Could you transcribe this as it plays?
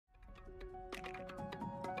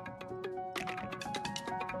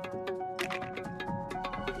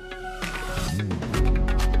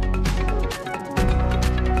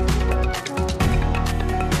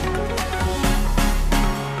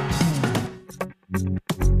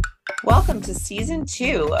Welcome to Season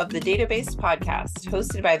 2 of the Database Podcast,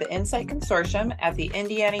 hosted by the INsite Consortium at the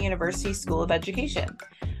Indiana University School of Education.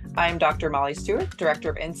 I'm Dr. Molly Stewart, Director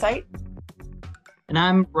of INsite. And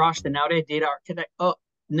I'm Rosh, the nowadays data architect. Oh,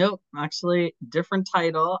 no, actually, different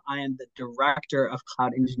title. I am the Director of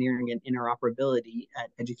Cloud Engineering and Interoperability at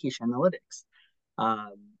Education Analytics.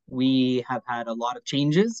 We have had a lot of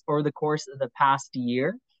changes over the course of the past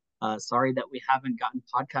year. Sorry that we haven't gotten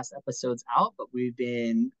podcast episodes out, but we've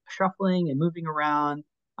been shuffling and moving around.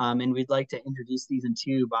 And we'd like to introduce Season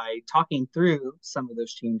 2 by talking through some of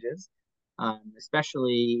those changes,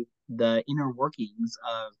 especially the inner workings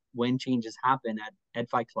of when changes happen at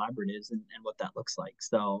EdFi collaboratives and what that looks like.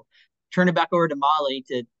 So turn it back over to Molly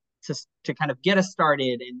to kind of get us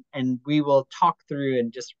started, and we will talk through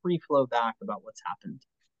and just free flow back about what's happened.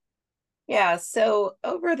 Yeah, so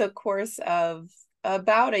over the course of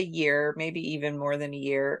about a year, maybe even more than a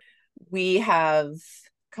year, we have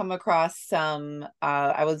come across some,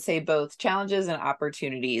 I would say, both challenges and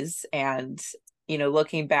opportunities. And,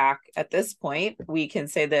 looking back at this point, we can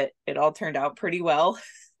say that it all turned out pretty well.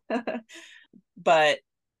 But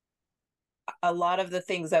a lot of the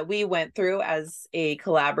things that we went through as a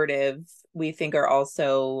collaborative, we think are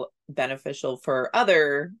also beneficial for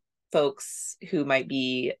other folks who might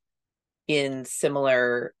be in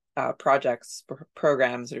similar projects,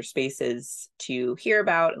 programs, or spaces to hear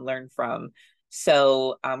about and learn from.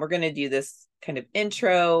 So we're going to do this kind of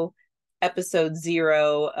intro, episode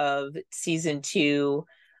 0 of season 2,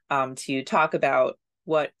 to talk about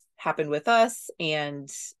what happened with us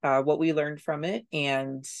and what we learned from it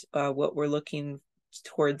and what we're looking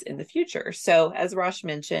towards in the future. So as Rosh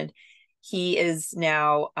mentioned, he is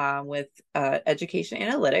now with Education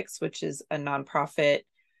Analytics, which is a nonprofit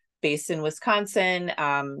based in Wisconsin.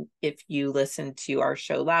 If you listened to our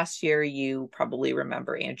show last year, you probably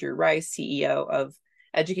remember Andrew Rice, CEO of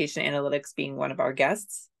Education Analytics, being one of our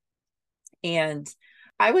guests. And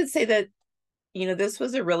I would say that, this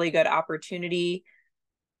was a really good opportunity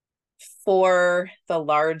for the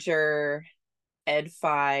larger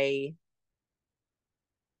EdFi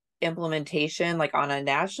implementation, like on a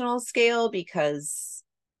national scale, because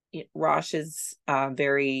Rosh is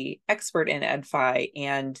very expert in EdFi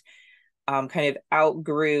and kind of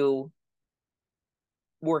outgrew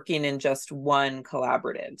working in just one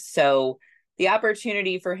collaborative. So the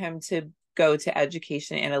opportunity for him to go to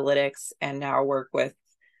Education Analytics and now work with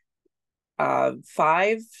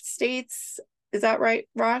 5 states, is that right,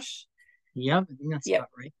 Rosh? Yep, I think that's about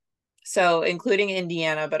right. So including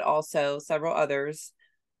Indiana, but also several others.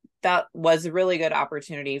 That was a really good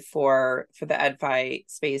opportunity for the EdFi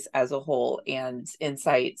space as a whole, and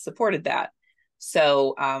INsite supported that.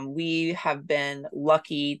 So we have been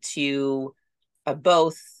lucky to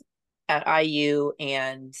both at IU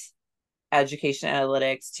and Education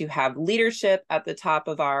Analytics to have leadership at the top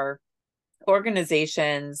of our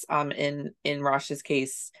organizations, in Rosh's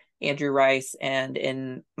case, Andrew Rice, and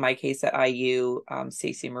in my case at IU,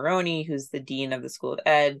 Stacey Maroney, who's the Dean of the School of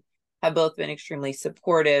Ed, have both been extremely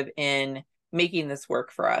supportive in making this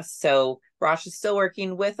work for us. So Rosh is still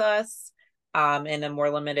working with us in a more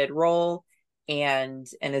limited role and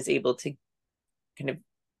is able to kind of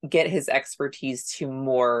get his expertise to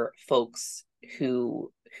more folks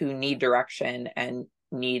who need direction and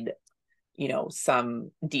need, some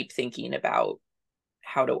deep thinking about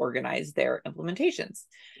how to organize their implementations.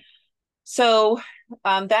 So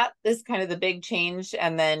that is kind of the big change.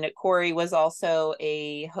 And then Corey was also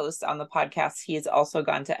a host on the podcast. He has also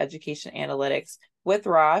gone to Education Analytics with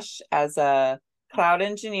Rosh as a cloud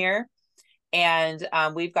engineer. And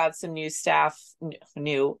we've got some new staff,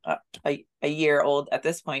 a year old at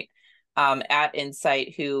this point, at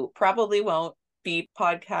INsite, who probably won't be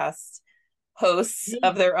podcast hosts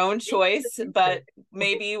of their own choice, but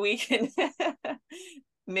maybe we can,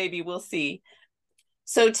 maybe we'll see.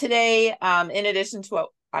 So today, in addition to what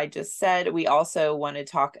I just said, we also want to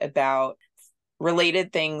talk about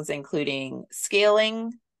related things, including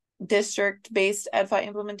scaling district-based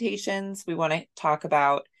EdFi implementations. We want to talk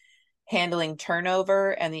about handling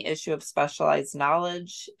turnover and the issue of specialized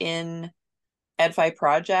knowledge in EdFi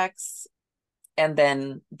projects, and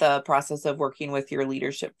then the process of working with your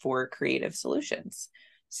leadership for creative solutions.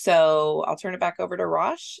 So I'll turn it back over to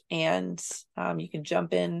Rosh, and you can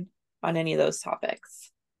jump in on any of those topics.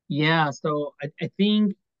 Yeah, so I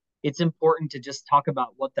think it's important to just talk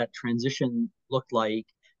about what that transition looked like.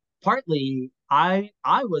 Partly, I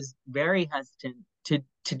was very hesitant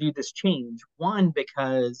to do this change. One,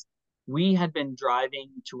 because we had been driving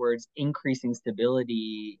towards increasing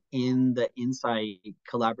stability in the INsite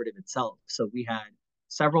collaborative itself. So we had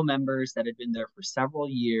several members that had been there for several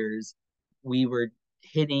years. We were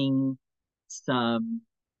hitting some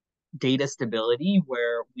data stability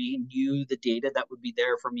where we knew the data that would be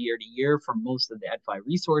there from year to year for most of the EdFi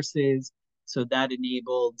resources. So that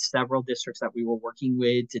enabled several districts that we were working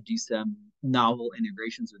with to do some novel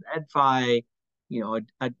integrations with EdFi.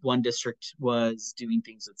 One district was doing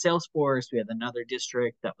things with Salesforce. We had another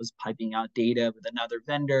district that was piping out data with another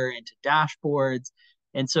vendor into dashboards.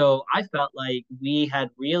 And so I felt like we had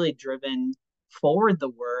really driven forward the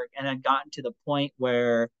work and had gotten to the point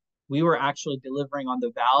where we were actually delivering on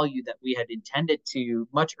the value that we had intended to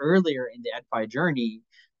much earlier in the EdFi journey.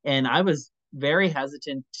 And I was very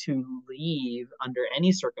hesitant to leave under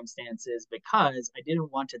any circumstances because I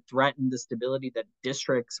didn't want to threaten the stability that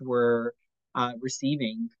districts were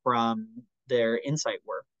receiving from their INsite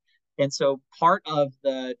work. And so part of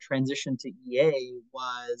the transition to EA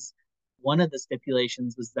was one of the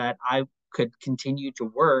stipulations was that I could continue to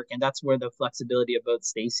work. And that's where the flexibility of both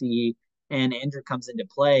Stacy and Andrew comes into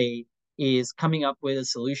play, is coming up with a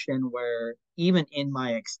solution where even in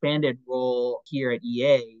my expanded role here at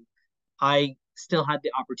EA, I still had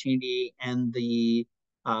the opportunity and the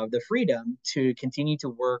freedom to continue to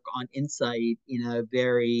work on INsite in a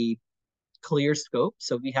very clear scope.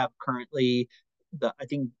 So we have currently I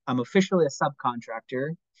think I'm officially a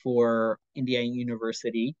subcontractor for Indiana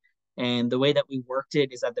University. And the way that we worked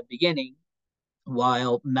it is at the beginning,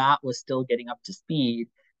 while Matt was still getting up to speed,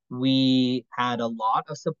 we had a lot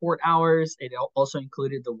of support hours. It also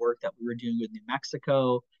included the work that we were doing with New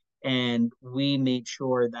Mexico. And we made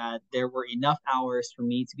sure that there were enough hours for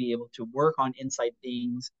me to be able to work on INsite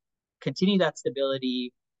things, continue that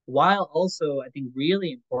stability, while also, I think,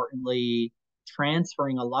 really importantly,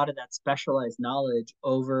 transferring a lot of that specialized knowledge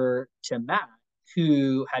over to Matt,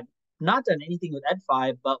 who had not done anything with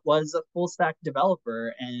EdFi, but was a full stack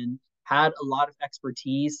developer and had a lot of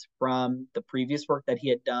expertise from the previous work that he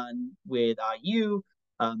had done with IU,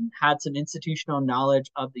 had some institutional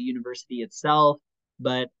knowledge of the university itself,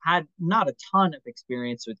 but had not a ton of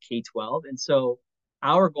experience with K-12. And so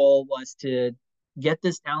our goal was to get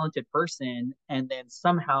this talented person and then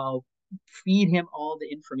somehow feed him all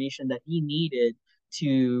the information that he needed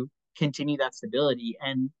to continue that stability.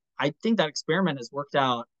 And I think that experiment has worked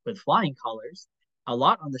out with flying colors, a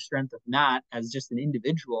lot on the strength of Matt as just an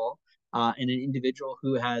individual, and an individual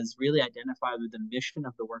who has really identified with the mission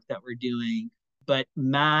of the work that we're doing. But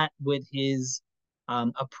Matt, with his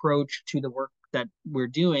approach to the work that we're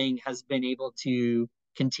doing, has been able to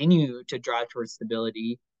continue to drive towards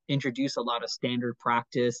stability, introduce a lot of standard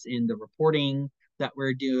practice in the reporting that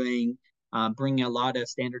we're doing, bringing a lot of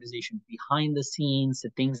standardization behind the scenes to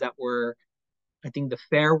things that were, I think the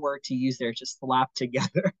fair word to use there is just slapped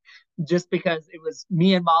together, just because it was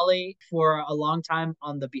me and Molly for a long time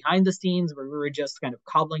on the behind the scenes where we were just kind of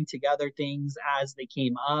cobbling together things as they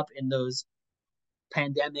came up in those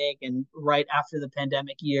pandemic and right after the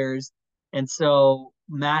pandemic years. And so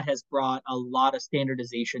Matt has brought a lot of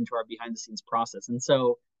standardization to our behind the scenes process. And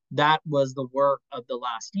so that was the work of the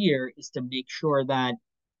last year, is to make sure that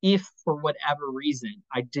if for whatever reason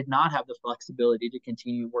I did not have the flexibility to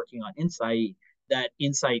continue working on INsite, that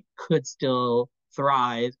INsite could still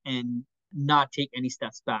thrive and not take any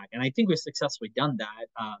steps back. And I think we've successfully done that.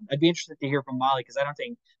 I'd be interested to hear from Molly, because I don't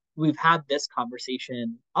think we've had this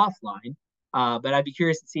conversation offline. But I'd be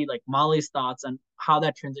curious to see like Molly's thoughts on how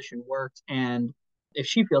that transition worked, and if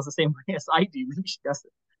she feels the same way as I do, maybe she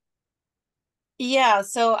doesn't. Yeah,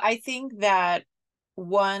 so I think that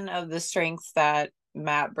one of the strengths that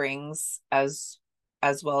Matt brings, as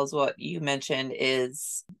well as what you mentioned,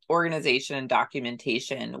 is organization and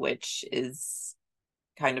documentation, which is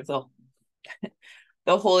kind of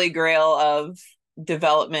the holy grail of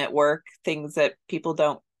development work, things that people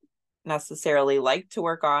don't necessarily like to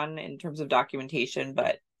work on in terms of documentation,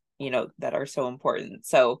 but that are so important.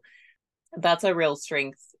 So that's a real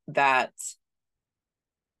strength that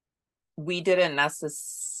we didn't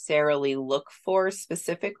necessarily look for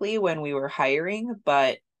specifically when we were hiring,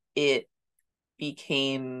 but it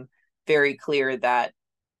became very clear that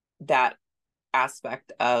that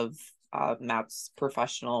aspect of Matt's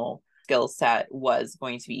professional skill set was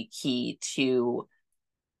going to be key to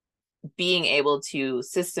being able to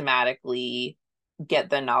systematically get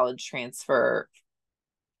the knowledge transfer,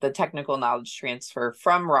 the technical knowledge transfer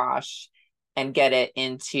from Rosh, and get it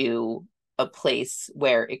into a place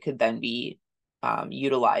where it could then be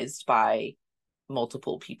utilized by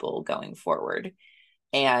multiple people going forward.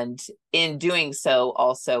 And in doing so,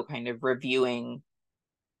 also kind of reviewing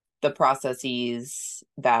the processes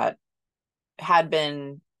that had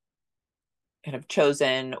been kind of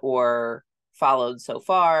chosen or followed so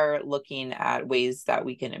far, looking at ways that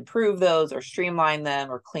we can improve those or streamline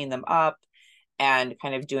them or clean them up, and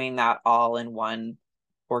kind of doing that all in one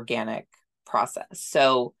organic process.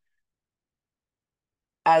 So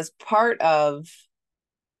as part of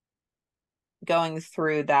going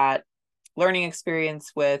through that learning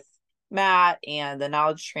experience with Matt and the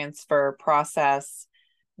knowledge transfer process,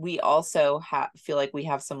 we also feel like we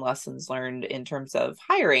have some lessons learned in terms of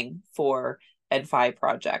hiring for EdFi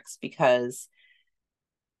projects, because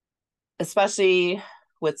especially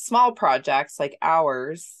with small projects like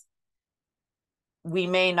ours, we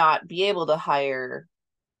may not be able to hire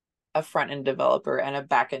a front-end developer and a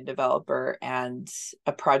back-end developer and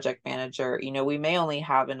a project manager. You know, we may only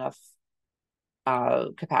have enough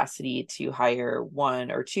capacity to hire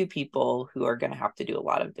one or two people who are going to have to do a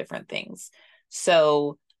lot of different things.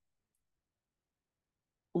 So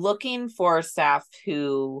looking for staff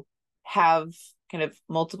who have kind of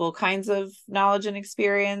multiple kinds of knowledge and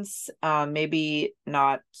experience, maybe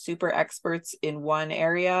not super experts in one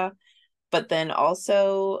area, but then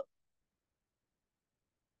also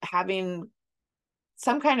having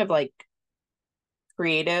some kind of like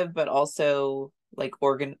creative, but also like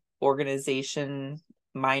organization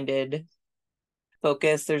minded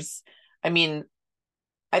focus. I mean,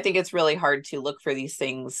 I think it's really hard to look for these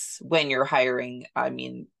things when you're hiring. I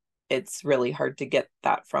mean, it's really hard to get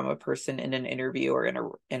that from a person in an interview or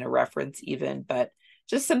in a reference even, but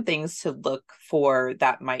just some things to look for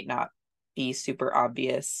that might not be super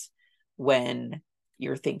obvious when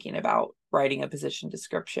you're thinking about writing a position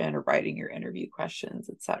description or writing your interview questions,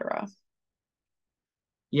 etc.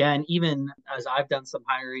 Yeah, and even as I've done some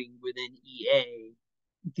hiring within EA,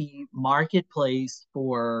 the marketplace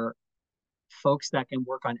for folks that can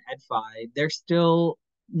work on EdFi, they're still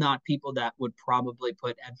not people that would probably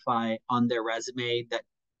put EdFi on their resume that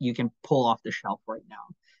you can pull off the shelf right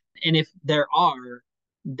now. And if there are,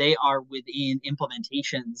 they are within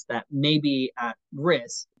implementations that may be at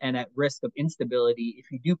risk and at risk of instability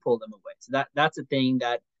if you do pull them away. So that's a thing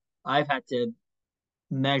that I've had to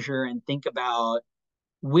measure and think about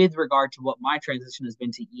with regard to what my transition has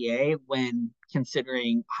been to EA when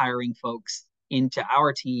considering hiring folks into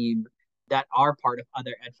our team that are part of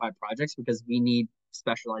other EdFi projects, because we need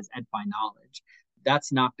specialized EdFi knowledge.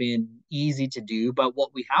 That's not been easy to do, but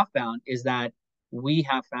what we have found is that we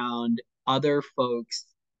have found other folks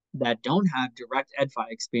that don't have direct EdFi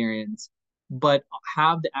experience, but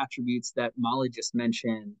have the attributes that Molly just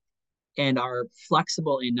mentioned and are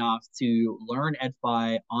flexible enough to learn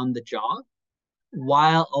EdFi on the job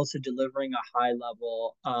while also delivering a high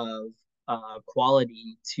level of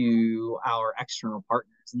quality to our external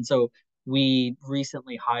partners. And so we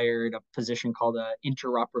recently hired a position called an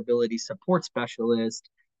interoperability support specialist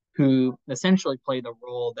who essentially play the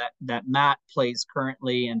role that Matt plays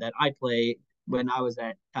currently and that I play when I was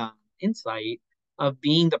at INsite, of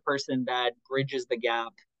being the person that bridges the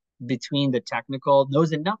gap between the technical,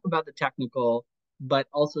 knows enough about the technical, but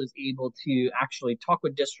also is able to actually talk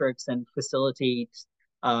with districts and facilitate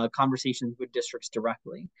conversations with districts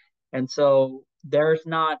directly. And so there's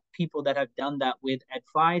not people that have done that with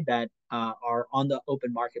EdFi that are on the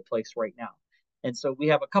open marketplace right now. And so we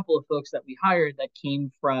have a couple of folks that we hired that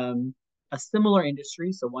came from a similar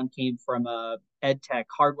industry. So one came from a ed tech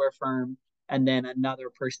hardware firm, and then another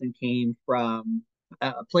person came from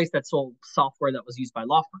a place that sold software that was used by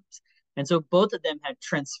law firms. And so both of them had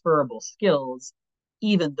transferable skills,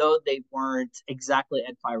 even though they weren't exactly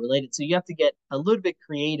EdFi related. So you have to get a little bit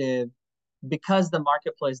creative because the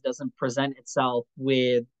marketplace doesn't present itself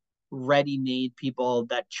with ready-made people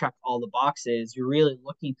that check all the boxes. You're really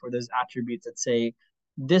looking for those attributes that say,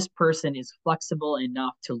 this person is flexible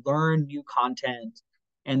enough to learn new content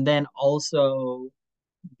and then also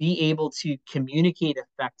be able to communicate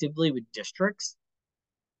effectively with districts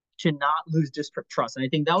to not lose district trust. And I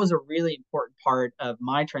think that was a really important part of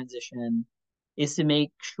my transition, is to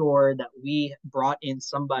make sure that we brought in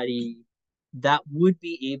somebody that would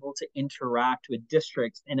be able to interact with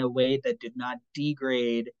districts in a way that did not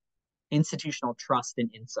degrade institutional trust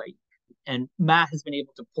and insight. And Matt has been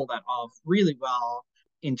able to pull that off really well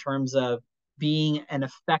in terms of being an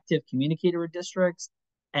effective communicator with districts.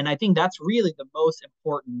 And I think that's really the most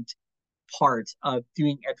important part of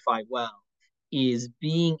doing EdFi well, is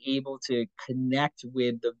being able to connect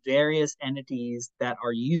with the various entities that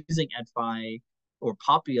are using EdFi or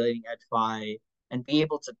populating EdFi and be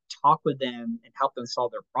able to talk with them and help them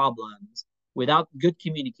solve their problems. Without good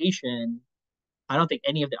communication, I don't think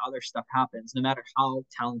any of the other stuff happens, no matter how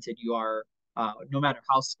talented you are, no matter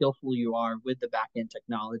how skillful you are with the backend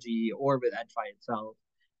technology or with EdFi itself.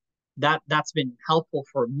 That's been helpful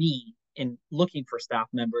for me in looking for staff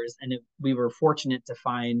members, and we were fortunate to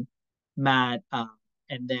find Matt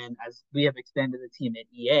And then as we have expanded the team at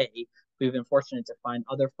EA, we've been fortunate to find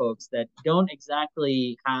other folks that don't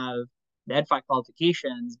exactly have the EdFi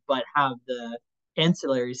qualifications, but have the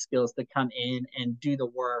ancillary skills to come in and do the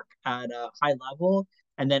work at a high level,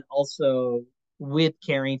 and then also with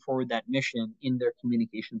carrying forward that mission in their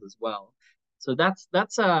communications as well. So that's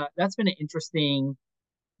been an interesting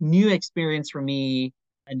new experience for me,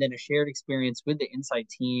 and then a shared experience with the INsite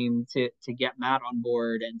team to get Matt on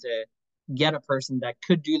board and to get a person that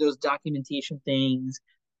could do those documentation things,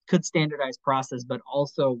 could standardize process, but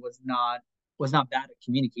also was not bad at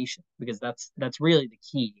communication, because that's really the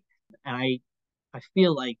key. And I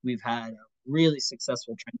feel like we've had a really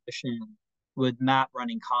successful transition with Matt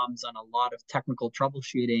running comms on a lot of technical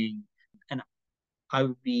troubleshooting. And I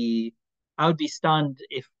would be I would be stunned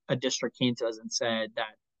if a district came to us and said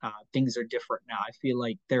that things are different now. I feel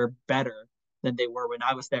like they're better than they were when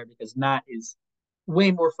I was there, because Matt is way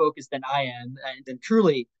more focused than I am, and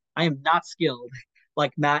truly, I am not skilled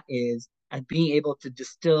like Matt is at being able to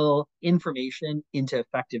distill information into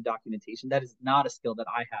effective documentation. That is not a skill that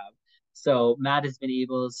I have. So Matt has been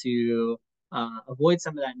able to avoid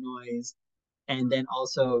some of that noise, and then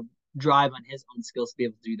also drive on his own skills to be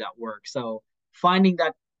able to do that work. So finding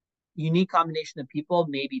that unique combination of people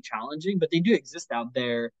may be challenging, but they do exist out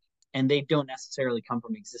there, and they don't necessarily come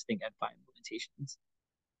from existing EdFi implementations.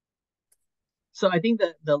 So I think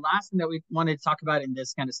that the last thing that we wanted to talk about in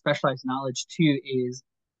this kind of specialized knowledge too is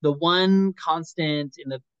the one constant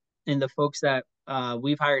in the folks that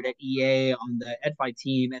we've hired at EA on the EdFi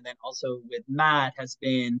team, and then also with Matt, has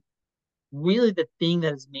been really the thing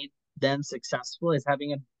that has made them successful is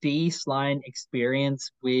having a baseline experience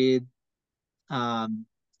with um,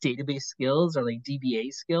 database skills, or like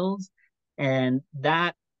DBA skills. And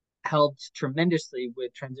that helped tremendously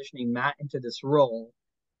with transitioning Matt into this role,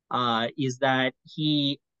 is that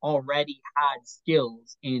he already had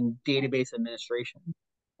skills in database administration.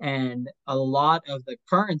 And a lot of the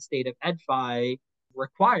current state of EdFi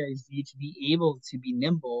requires you to be able to be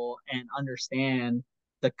nimble and understand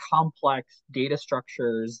the complex data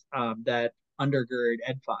structures that undergird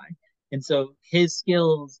EdFi. And so his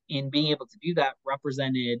skills in being able to do that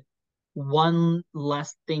represented one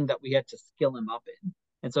less thing that we had to skill him up in.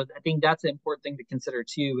 And so I think that's an important thing to consider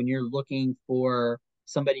too when you're looking for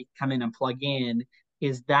somebody come in and plug in,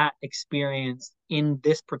 is that experience in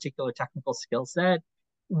this particular technical skill set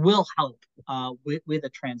will help with a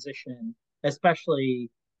transition,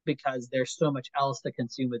 especially because there's so much else to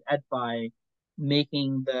consume with EdFi,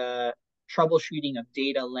 making the troubleshooting of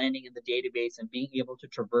data landing in the database and being able to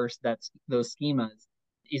traverse those schemas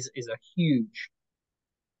is a huge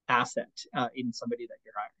asset in somebody that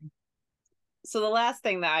you're hiring. So the last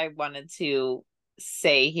thing that I wanted to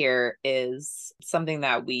say here is something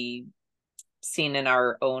that we've seen in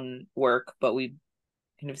our own work, but we've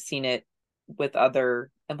kind of seen it with other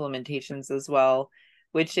implementations as well,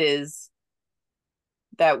 which is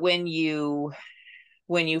that when you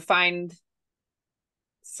find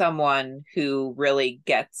someone who really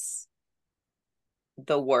gets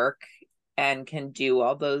the work and can do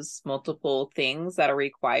all those multiple things that are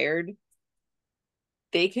required,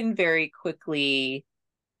 they can very quickly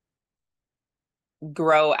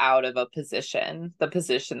grow out of the position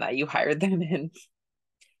that you hired them in.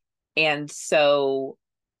 And so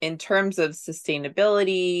in terms of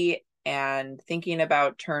sustainability and thinking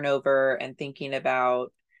about turnover and thinking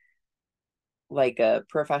about like a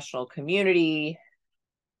professional community,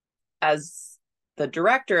 as the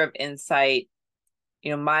director of INsite,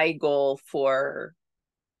 my goal for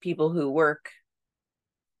people who work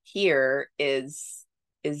here is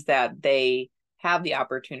that they have the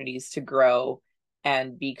opportunities to grow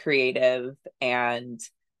and be creative and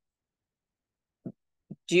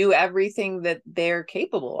do everything that they're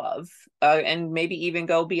capable of, and maybe even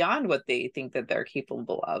go beyond what they think that they're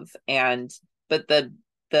capable of. But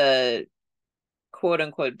the quote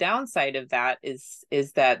unquote downside of that is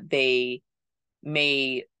that they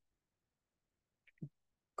may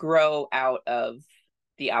grow out of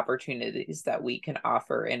the opportunities that we can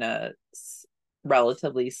offer in a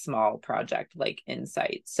relatively small project like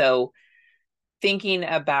INsite. So thinking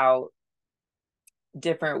about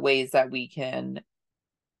different ways that we can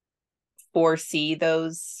foresee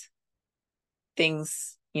those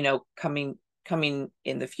things, coming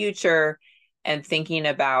in the future, and thinking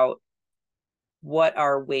about what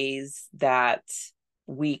are ways that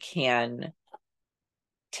we can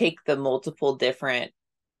take the multiple different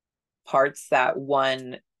parts that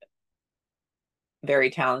one very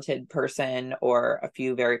talented person or a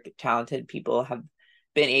few very talented people have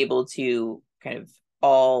been able to kind of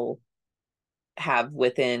all have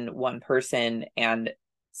within one person, and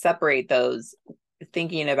separate those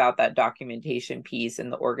thinking about that documentation piece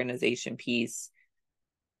and the organization piece,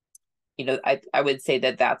 I would say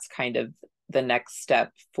that that's kind of the next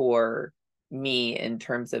step for me in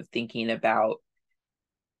terms of thinking about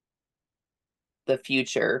the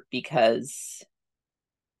future, because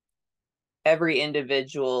every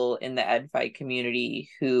individual in the EdFi community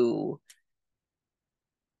who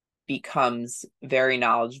becomes very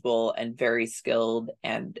knowledgeable and very skilled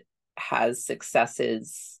and has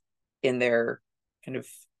successes in their kind of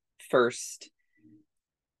first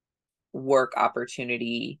work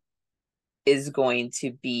opportunity is going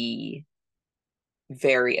to be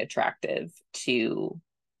very attractive to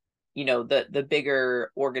the bigger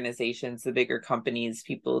organizations, the bigger companies,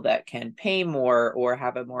 people that can pay more or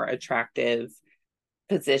have a more attractive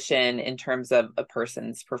position in terms of a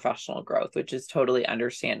person's professional growth, which is totally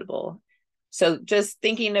understandable. So just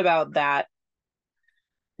thinking about that,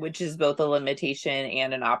 which is both a limitation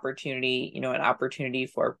and an opportunity, an opportunity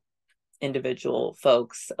for individual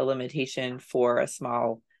folks, a limitation for a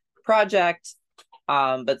small project,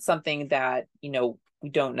 but something that, we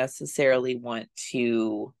don't necessarily want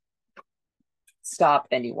to stop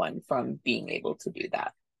anyone from being able to do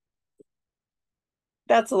that.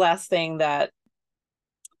 That's the last thing that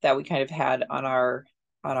we kind of had on our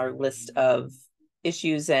list of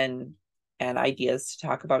issues and ideas to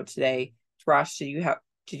talk about today. Rosh,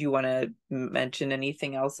 did you want to mention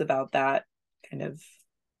anything else about that kind of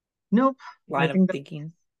Nope. I line of think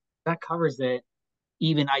thinking? that covers it.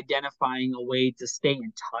 Even identifying a way to stay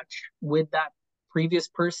in touch with that previous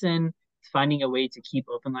person, finding a way to keep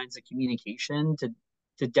open lines of communication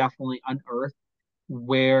to definitely unearth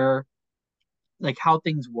where, like, how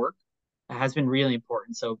things work has been really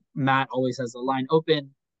important. So Matt always has a line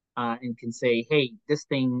open and can say, "Hey, this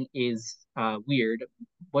thing is weird.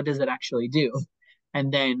 What does it actually do?"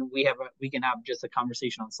 And then we can have just a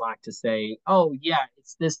conversation on Slack to say, "Oh yeah,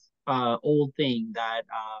 it's this old thing that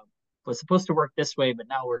was supposed to work this way, but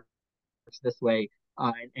now works this way,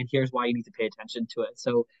 and here's why you need to pay attention to it."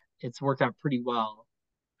 So it's worked out pretty well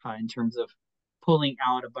in terms of pulling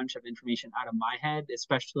out a bunch of information out of my head,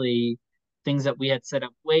 especially things that we had set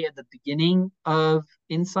up way at the beginning of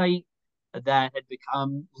INsite that had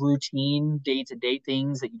become routine day-to-day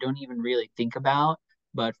things that you don't even really think about.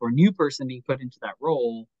 But for a new person being put into that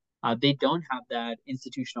role, they don't have that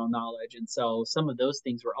institutional knowledge. And so some of those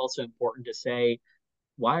things were also important to say,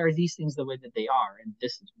 why are these things the way that they are? And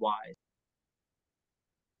this is why.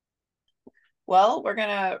 Well, we're going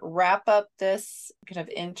to wrap up this kind of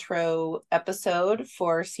intro episode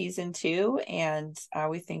for season 2, and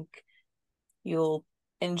we think you'll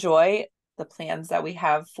enjoy the plans that we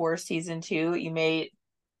have for season 2. You may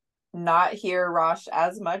not hear Rosh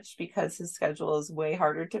as much because his schedule is way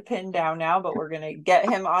harder to pin down now, but we're going to get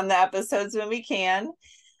him on the episodes when we can.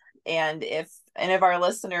 And if any of our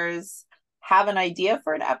listeners have an idea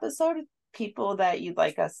for an episode, people that you'd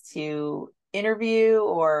like us to interview,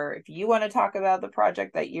 or if you want to talk about the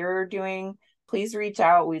project that you're doing, please reach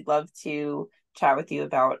out. We'd love to chat with you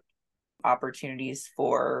about opportunities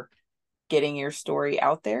for getting your story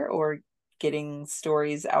out there, or getting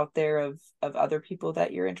stories out there of other people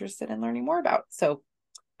that you're interested in learning more about. So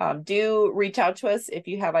do reach out to us if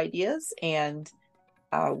you have ideas, and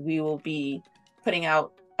we will be putting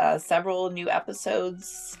out several new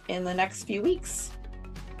episodes in the next few weeks.